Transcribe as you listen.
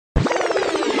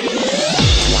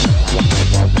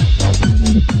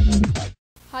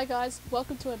Hi guys,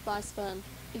 welcome to AdviceFern.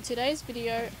 In today's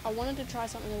video, I wanted to try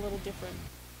something a little different.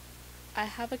 I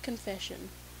have a confession.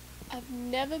 I've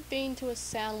never been to a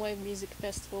SOUNDWAVE music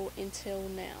festival until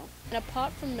now. And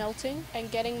apart from melting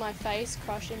and getting my face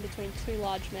crushed in between two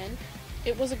large men,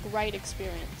 it was a great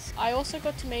experience. I also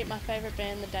got to meet my favourite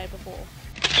band the day before,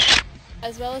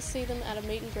 as well as see them at a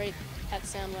meet and greet at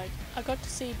SOUNDWAVE. I got to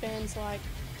see bands like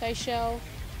They Shall,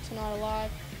 Tonight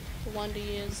Alive, The Wonder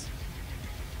Years,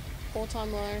 All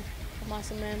Time Low, of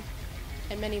Mice and Men,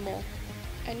 and many more.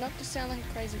 And not to sound like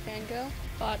a crazy fangirl,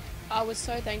 but I was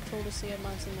so thankful to see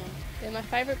Mice and Men. They're my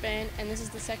favourite band, and this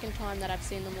is the second time that I've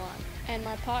seen them live. And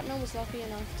my partner was lucky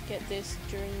enough to get this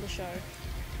during the show.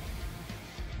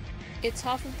 It's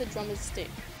half of the drummer's stick.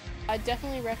 I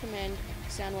definitely recommend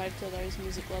SOUNDWAVE to those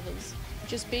music lovers.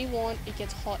 Just be warned, it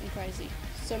gets hot and crazy,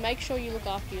 so make sure you look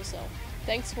after yourself.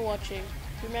 Thanks for watching.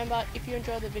 Remember, if you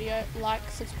enjoyed the video, like,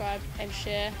 subscribe, and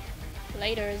share.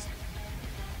 Laters.